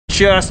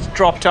just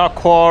dropped our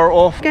car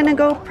off. Gonna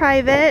go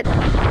private.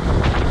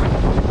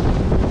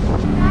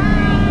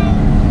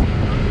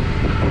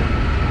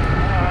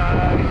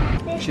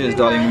 Cheers,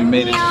 darling, we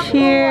made it.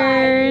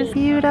 Cheers.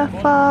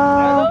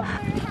 Beautiful.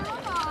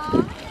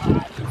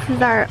 This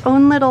is our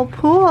own little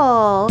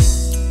pool.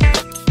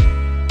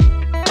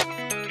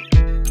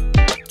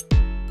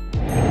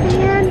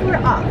 And we're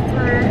off.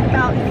 We're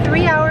about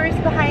 3 hours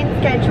behind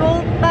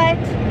schedule, but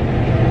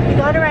we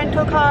got a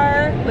rental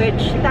car,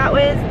 which that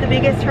was the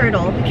biggest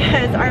hurdle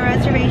because our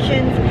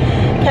reservations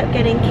kept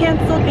getting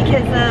canceled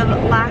because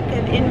of lack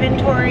of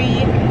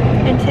inventory,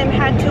 and Tim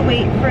had to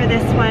wait for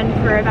this one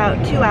for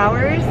about 2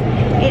 hours.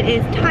 It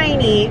is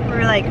tiny.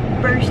 We're like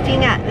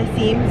bursting at the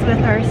seams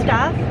with our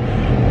stuff,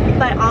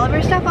 but all of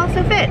our stuff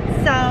also fits,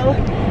 so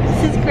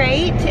this is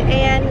great.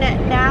 And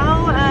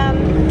now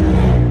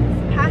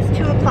it's past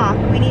 2 o'clock.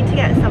 We need to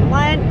get some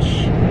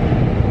lunch,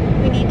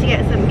 we need to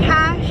get some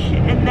cash,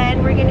 and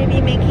then we're going to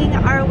be making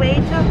our way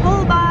to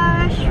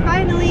Holbox,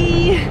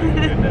 finally.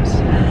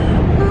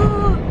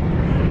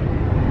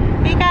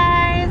 Hey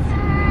guys!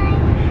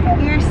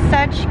 You're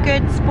such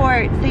good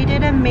sports. They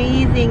did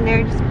amazing.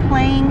 They're just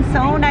playing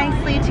so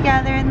nicely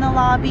together in the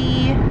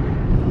lobby.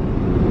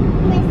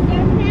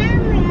 Mr.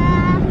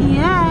 Camera.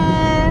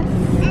 Yes.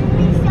 And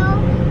we saw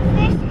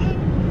fish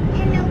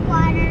in the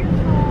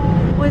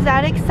waterfall. Was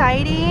that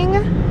exciting?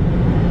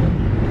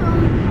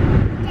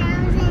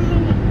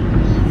 1,000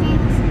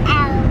 reasons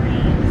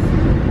hours.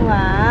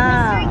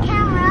 Wow. Mr.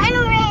 Camera. And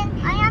we're in,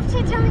 I have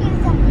to tell you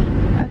something.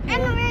 Okay.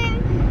 And we're in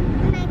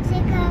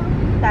Mexico.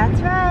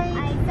 That's right. I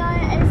saw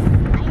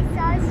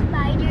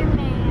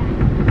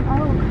Spider-Man.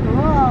 Oh,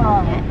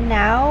 cool.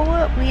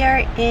 Now we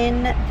are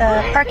in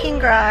the parking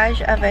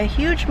garage of a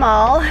huge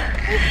mall.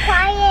 Be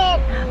quiet.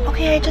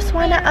 Okay, I just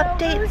want to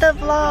update the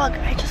vlog.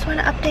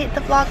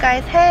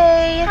 Guys.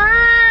 Hey!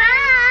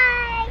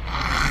 Hi.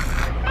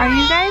 Are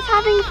you guys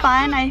having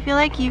fun? I feel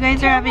like you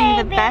guys are having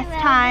the best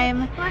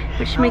time,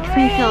 which makes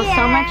me feel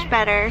so much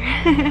better.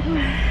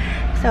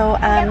 So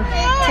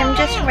Tim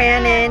just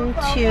ran in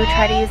to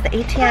try to use the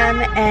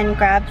ATM and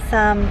grab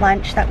some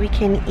lunch that we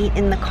can eat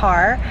in the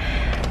car,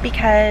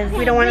 because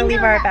we don't want to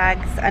leave our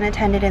bags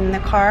unattended in the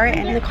car,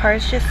 and the car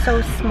is just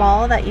so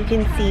small that you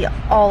can see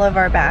all of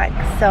our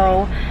bags.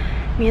 So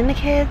me and the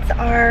kids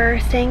are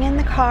staying in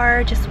the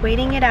car, just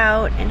waiting it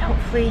out, and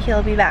hopefully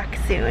he'll be back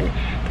soon.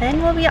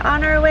 Then we'll be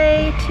on our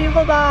way to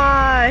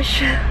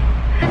Holbox.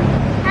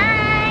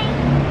 Hi.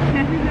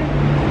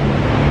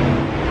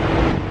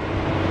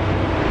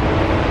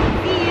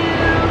 See you.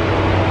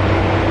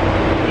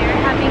 They're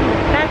having the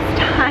best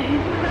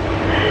time.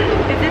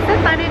 Is this a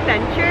fun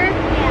adventure?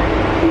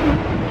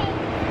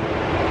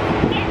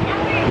 Get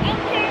our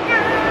anchor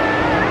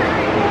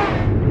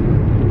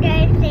on.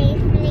 Drive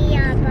safely,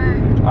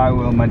 Abba. I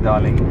will, my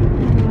darling.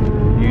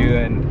 You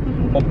and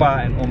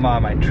Oppa and Oma are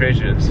my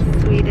treasures.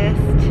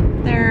 Sweetest.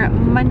 They're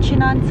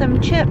munching on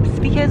some chips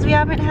because we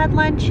haven't had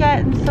lunch yet.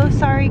 I'm so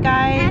sorry,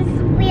 guys.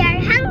 We are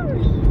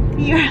hungry.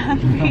 You're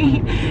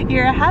hungry.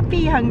 You're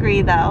happy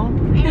hungry though.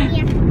 And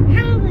we are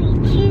hungry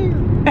too.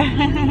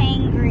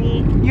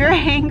 Angry. You're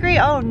angry?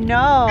 Oh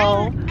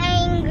no. I'm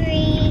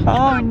angry.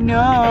 Oh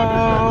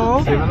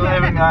no.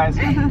 7-Eleven, guys.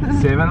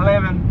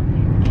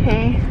 7-Eleven.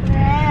 Okay.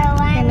 Oh,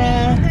 I'm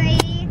angry.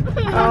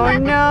 Oh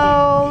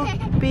no.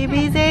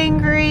 Baby's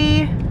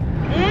angry.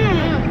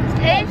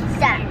 It's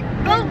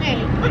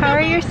cookie. How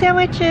are your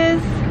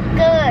sandwiches?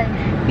 Good.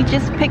 We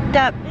just picked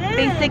up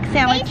basic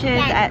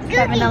sandwiches at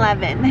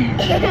 7-Eleven.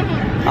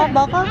 Oh,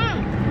 Baba?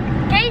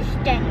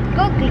 Tasty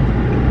cookie.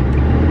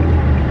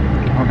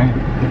 Okay. I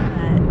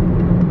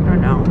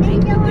don't know.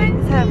 Maybe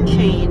things have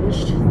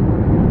changed.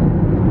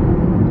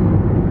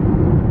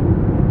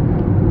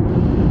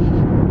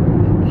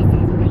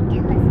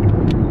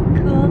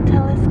 Cool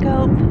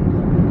telescope.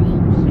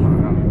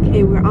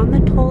 Okay, we're on the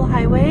toll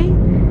highway.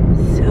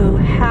 So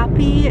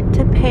happy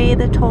to pay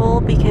the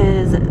toll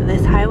because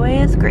this highway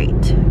is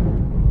great.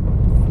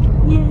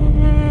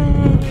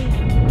 Yay!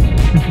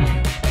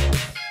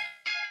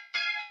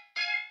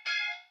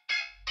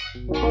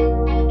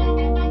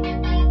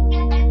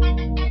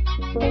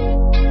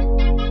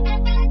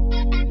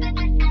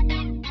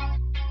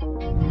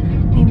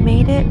 We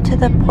made it to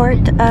the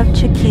port of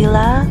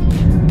Chiquila.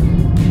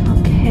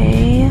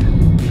 Okay.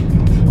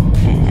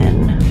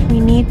 And we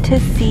need to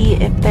see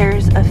if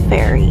there's a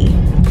ferry.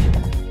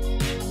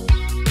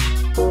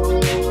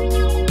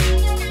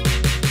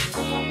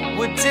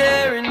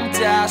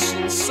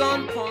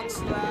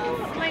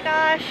 Oh my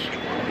gosh,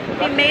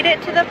 we made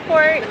it to the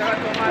port.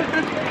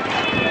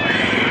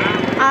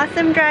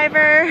 Awesome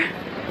driver.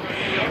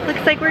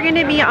 Looks like we're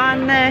gonna be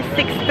on the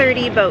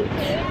 6:30 boat.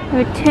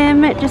 So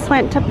Tim just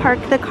went to park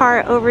the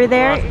car over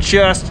there. I've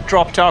just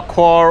dropped our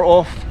car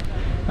off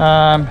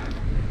at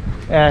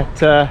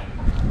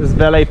this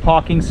valet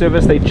parking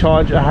service. They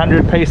charge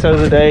 100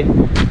 pesos a day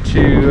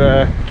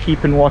to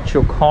keep and watch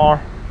your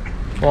car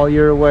while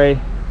you're away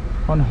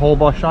on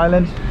Holbox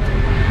Island.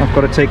 I've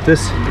got to take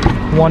this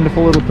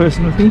wonderful little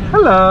person with me.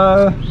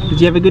 Hello! Did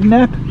you have a good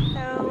nap?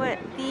 So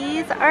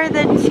these are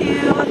the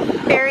two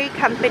ferry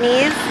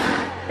companies.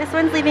 This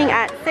one's leaving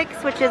at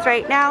 6, which is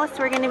right now, so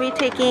we're going to be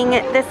taking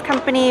this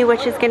company,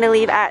 which is going to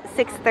leave at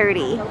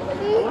 6:30.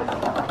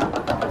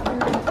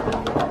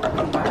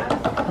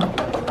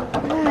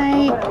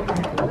 Alright.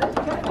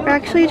 We're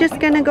actually just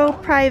going to go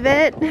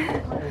private.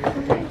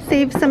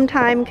 Save some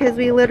time because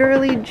we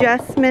literally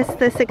just missed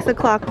the 6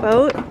 o'clock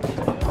boat.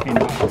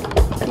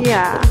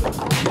 Yeah.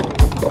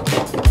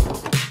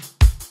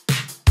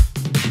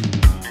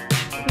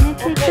 I'm going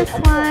to take this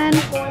one.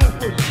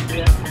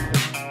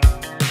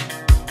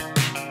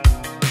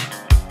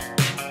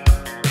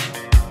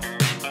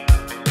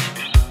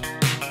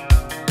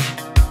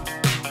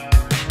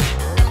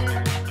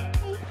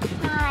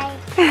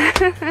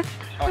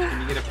 Oh,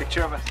 can you get a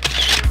picture of us?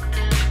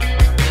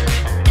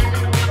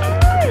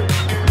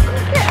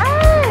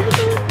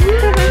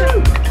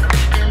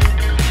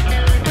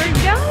 We're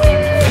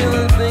going!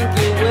 Feeling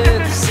thinking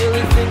with,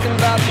 silly thinking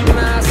about the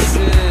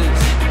masses.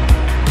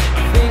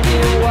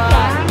 Thinking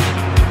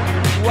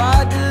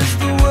why does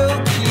the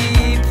world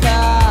keep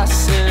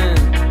passing?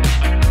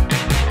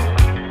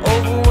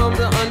 Overwhelmed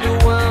or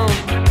underwhelmed,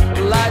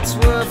 the lights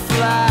were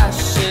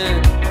flashing.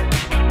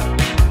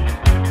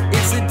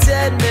 It's a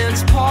dead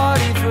man's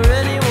party for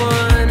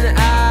anyone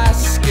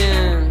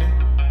asking.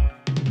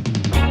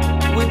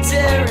 We're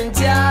daring,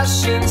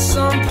 dashing,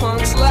 some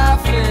punks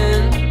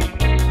laughing,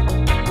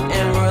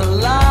 and we're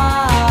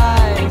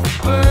alive,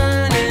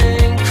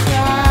 burning,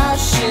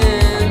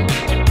 crashing.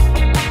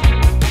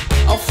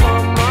 I'll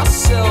find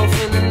myself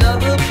in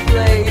another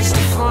place, to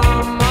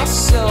find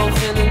myself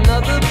in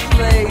another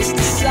place,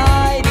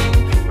 deciding.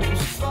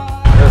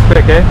 That was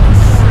quick, eh?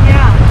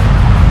 Yeah.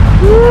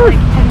 Woo. Like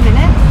 10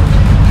 minutes?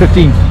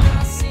 15. I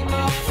see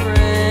my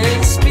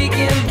friends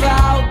speaking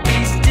about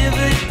these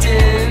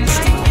dividends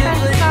to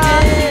give a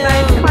damn.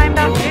 Guys climbed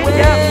off the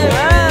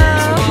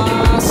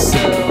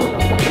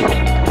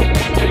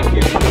Thank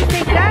you.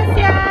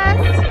 Gracias.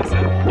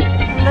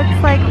 Looks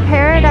like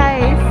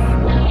paradise.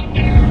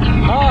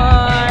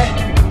 Hi.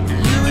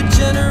 You were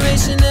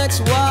Generation X,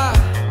 Y,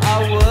 I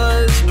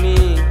was me.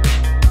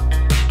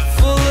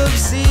 Full of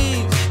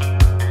Z's,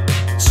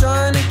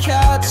 trying to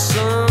catch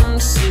some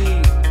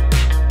sleep.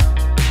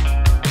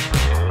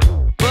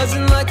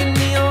 Buzzing like a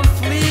neon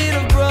fleet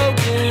of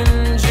broken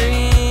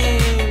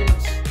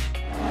dreams.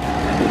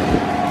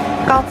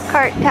 Golf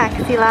cart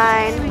taxi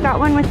line. We got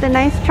one with the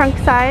nice trunk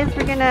size.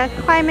 We're gonna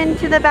climb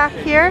into the back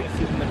here.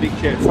 The big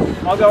chairs.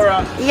 I'll go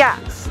around. Yeah.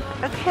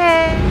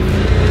 Okay. And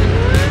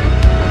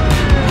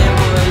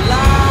we're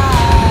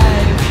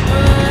alive,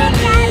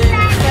 burning,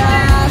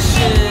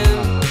 crashing.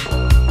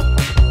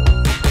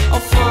 I'll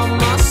find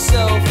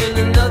myself in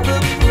another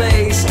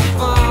place, to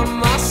find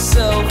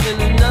myself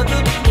in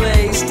another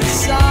place,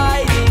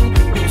 deciding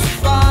who's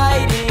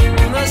fighting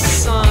the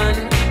sun.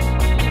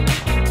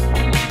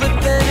 But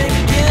then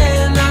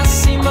again, I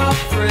see my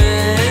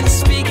friends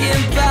speaking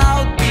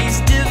about these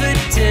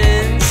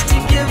dividends to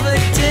give a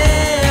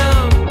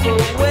damn.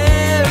 But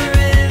where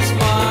is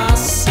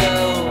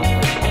myself?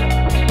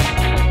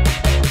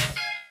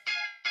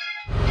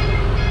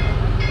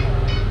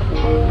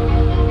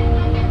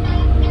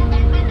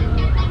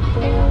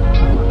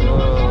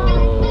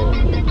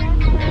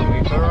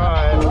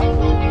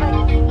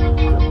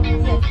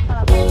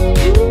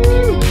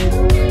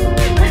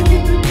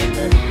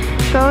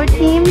 Go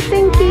Team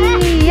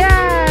Sinky!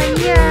 Yeah,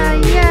 yeah,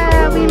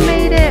 yeah! We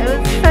made it! It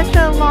was such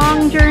a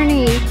long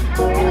journey.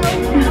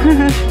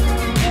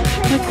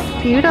 Looks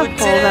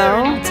beautiful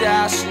though.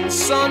 Dashing,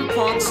 sun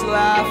punks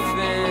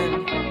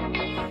laughing.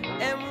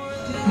 And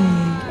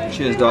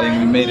Cheers, darling.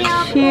 We made it.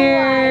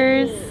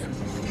 Cheers!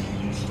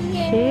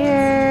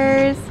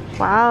 Cheers!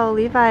 Wow,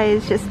 Levi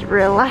is just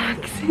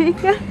relaxing.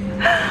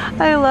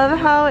 I love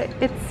how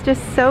it's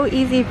just so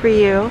easy for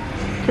you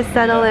to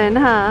settle in,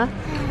 huh?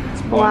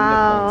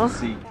 Wow. To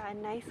see. Got a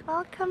nice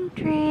welcome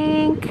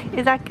drink.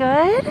 Is that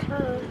good?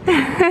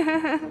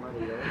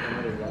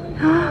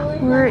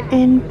 We're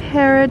in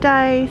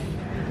paradise.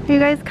 Are you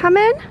guys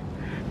coming?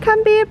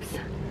 Come, beeps.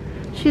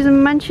 She's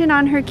munching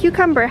on her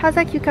cucumber. How's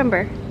that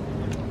cucumber?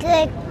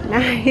 Good.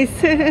 Nice.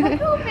 Look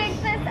how big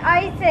this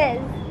ice is.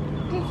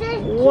 This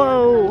is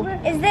Whoa.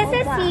 Is this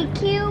a sea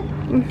cube?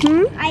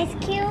 Mm-hmm. Ice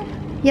cube?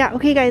 Yeah,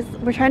 okay guys,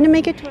 we're trying to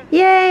make it to...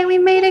 Yay, we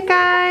made it,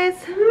 guys.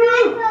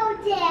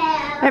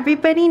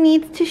 Everybody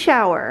needs to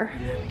shower.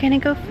 We're gonna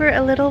go for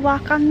a little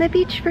walk on the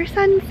beach for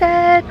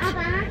sunset.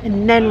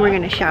 And then we're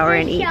gonna shower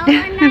and eat. Yeah.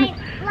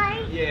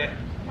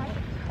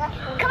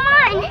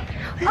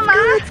 Come on.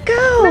 Let's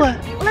go.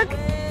 Look.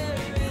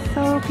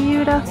 So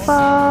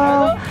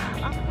beautiful.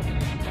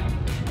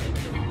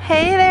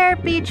 Hey there,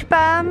 beach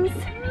bums.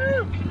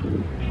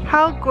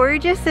 How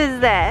gorgeous is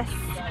this?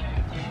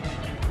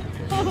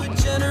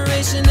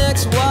 Generation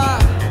X, Y,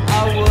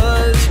 I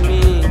was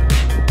me.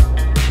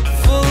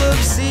 Full of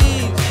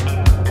Z's,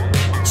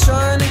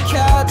 trying to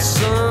catch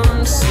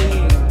some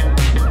sleep.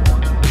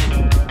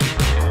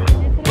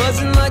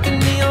 Buzzing like a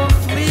neon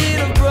fleet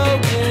of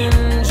broken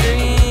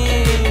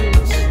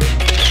dreams.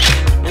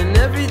 And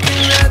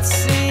everything that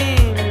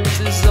seems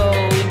is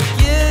all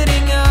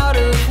getting out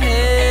of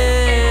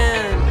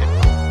hand.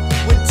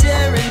 We're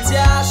daring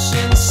down.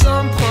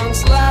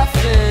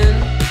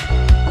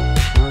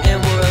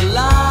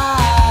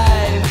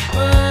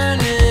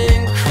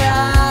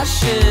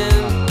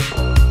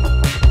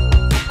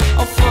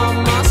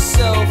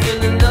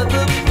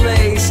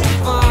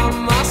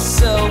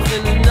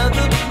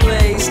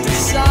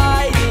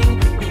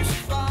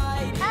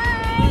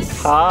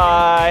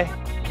 Hi.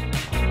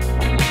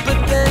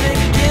 But then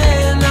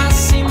again, I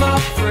see my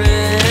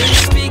friends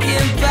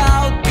speaking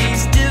about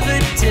these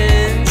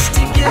dividends to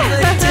give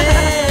a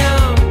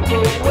damn.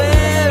 But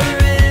where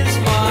is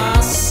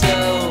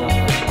myself?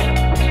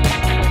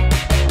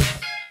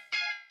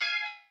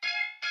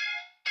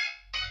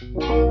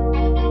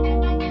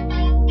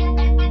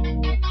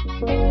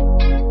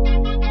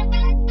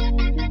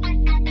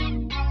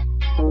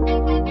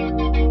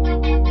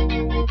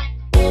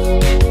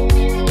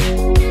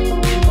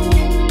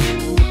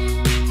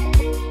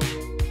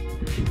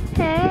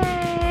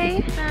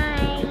 Hey.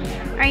 Hi.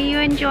 Are you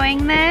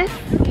enjoying this?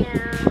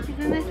 Yeah.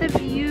 Isn't this a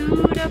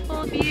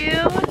beautiful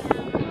view?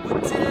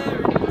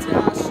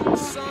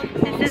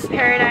 This is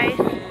paradise.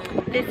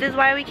 This is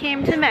why we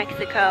came to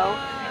Mexico.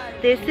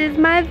 This is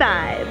my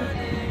vibe.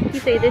 You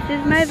say this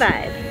is my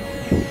vibe.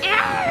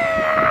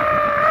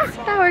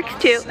 That works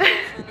too.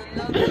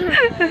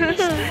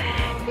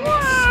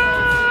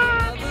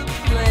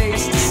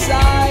 Place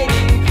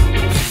deciding,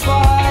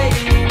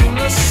 fighting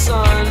the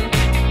sun.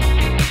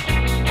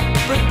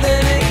 But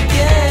then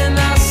again, I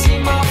see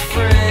my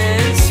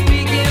friends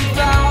speaking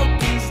about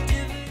these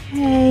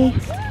Hey,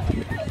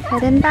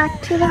 heading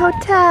back to the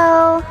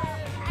hotel.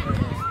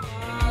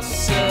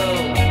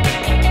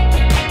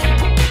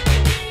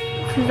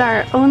 This is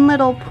our own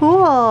little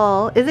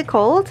pool. Is it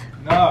cold?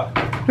 No.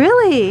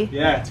 Really?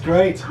 Yeah, it's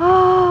great.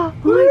 Oh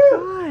my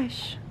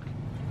gosh.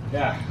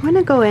 Yeah. I want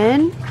to go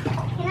in.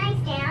 Can I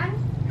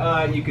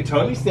stand? You could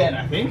totally stand,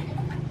 I think.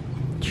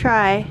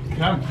 Try.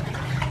 Come.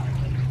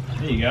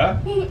 There you go.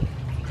 Hey,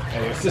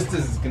 your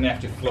sister's gonna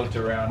have to float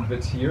around,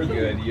 but you're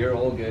good. You're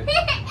all good.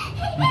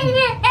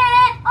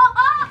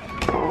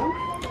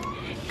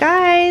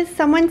 Guys,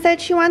 someone said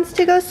she wants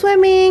to go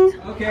swimming.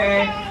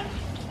 Okay.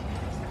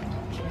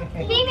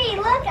 Baby,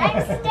 look,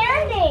 I'm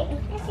standing.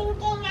 I'm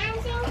sinking, I'm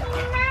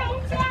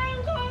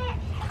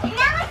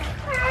now it's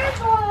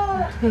purple.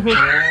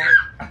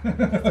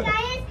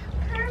 Sky is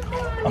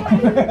purple.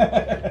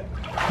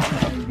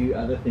 You do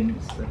other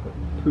things like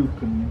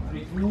poop and...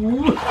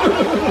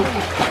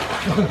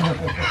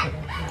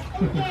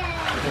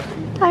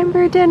 Time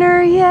for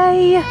dinner,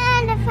 yay.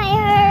 And if I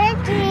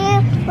hurt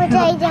you, which I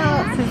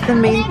don't. This is the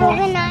main pool. I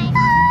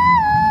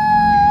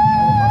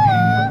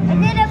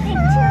did a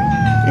picture.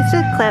 It's a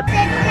clip.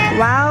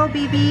 Wow,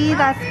 BB,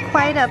 that's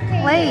quite a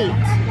plate.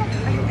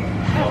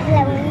 I'm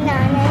blowing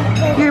on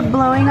it. You're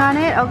blowing on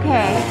it?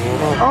 Okay.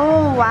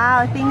 Oh,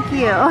 wow, thank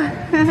you.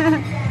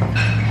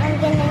 I'm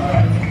gonna...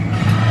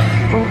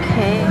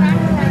 Okay.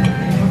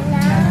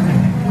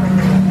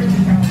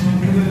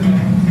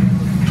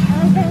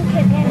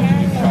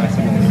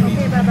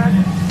 Okay, Baba.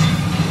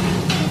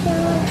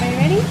 Are you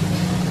ready?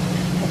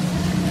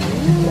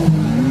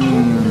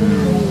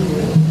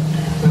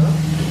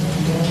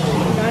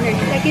 On her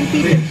second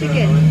piece of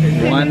chicken.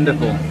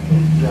 Wonderful.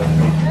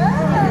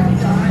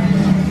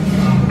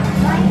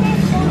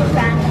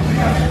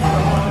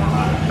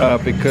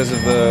 Because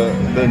of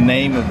the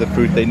name of the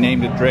fruit, they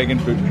named it dragon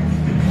fruit.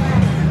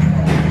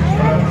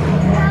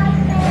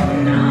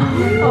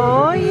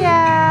 Oh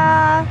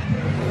yeah.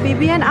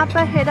 BB and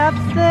Appa hit up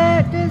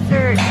the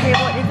dessert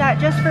table. Is that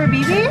just for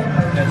BB?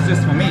 That's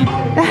just for me.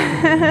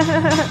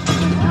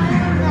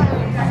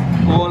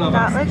 All of us.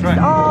 That looks, That's right.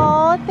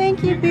 oh,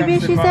 thank you, Here BB.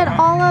 comes the She said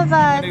mama. all of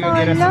us. I'm Oh, gonna I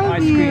go get us some love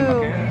ice you. cream,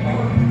 okay?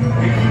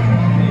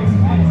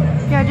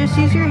 Yeah, just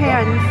use your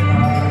hands.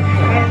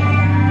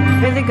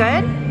 Is it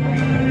good?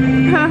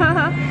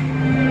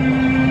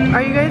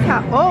 Are you guys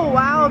oh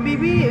wow,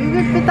 BB, you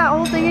could fit that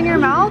whole thing in your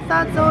mouth?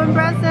 That's so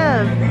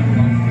impressive.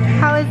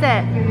 How is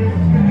it?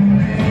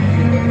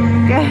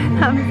 Good,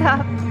 thumbs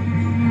up.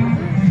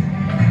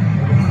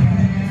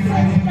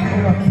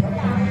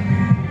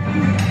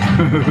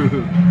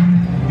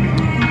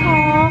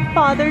 Oh,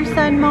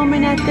 father-son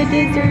moment at the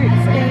dessert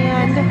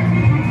stand.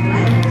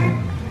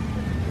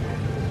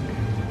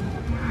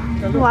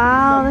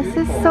 Wow, this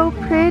is so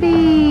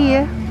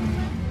pretty.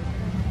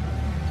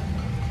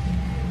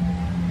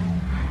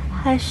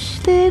 Hush,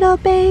 little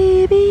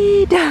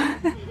baby.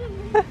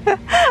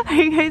 Are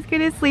you guys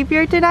gonna sleep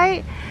here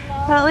tonight?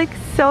 That looks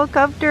so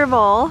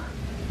comfortable.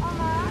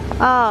 Oh.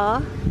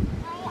 I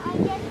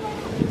just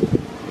want to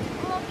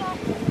look at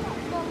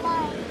the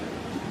light.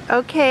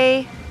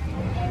 Okay.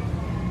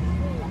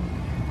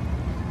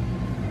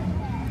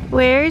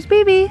 Where's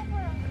baby?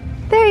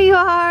 There you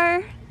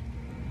are.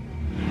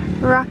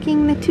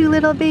 Rocking the two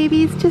little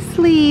babies to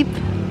sleep.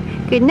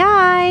 Good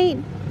night.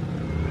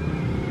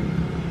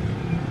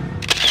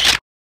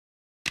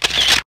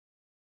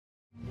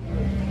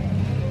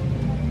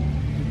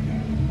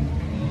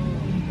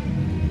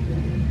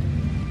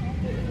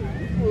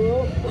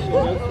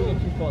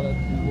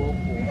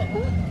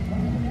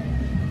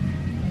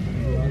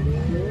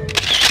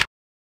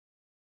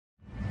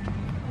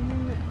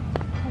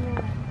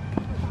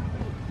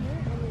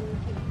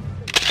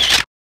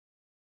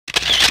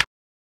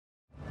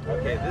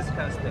 Okay, this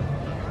kind of stuff.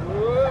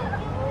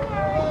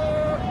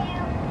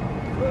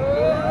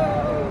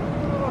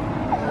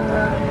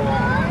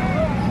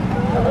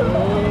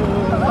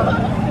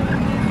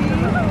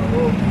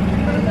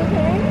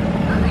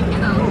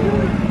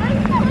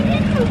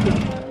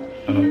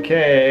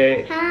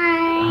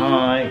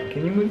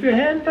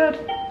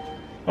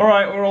 All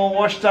right, we're all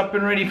washed up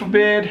and ready for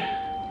bed.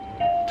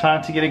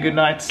 Time to get a good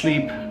night's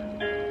sleep.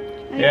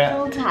 I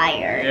feel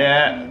tired.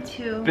 Yeah. Me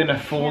too. Been a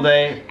full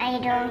day. I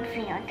don't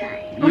feel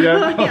tired. You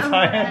don't feel Yeah,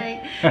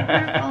 tired?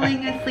 We're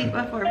falling asleep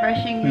before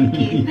brushing your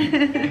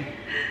teeth.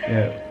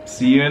 Yeah.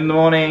 See you in the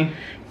morning.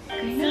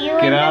 See you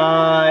Good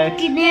night.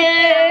 Good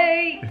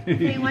night.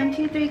 Say 1,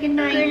 2, 3, good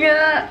night. Good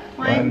night.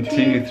 1,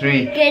 2,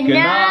 3. Good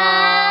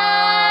night.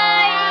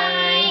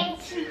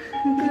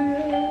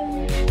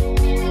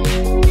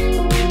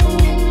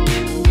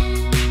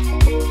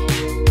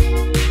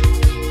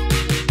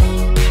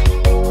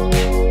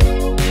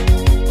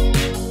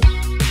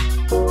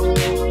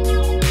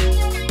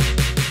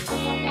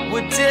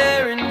 We're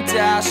daring,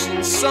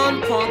 dashing,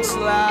 sun punks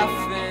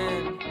laughing.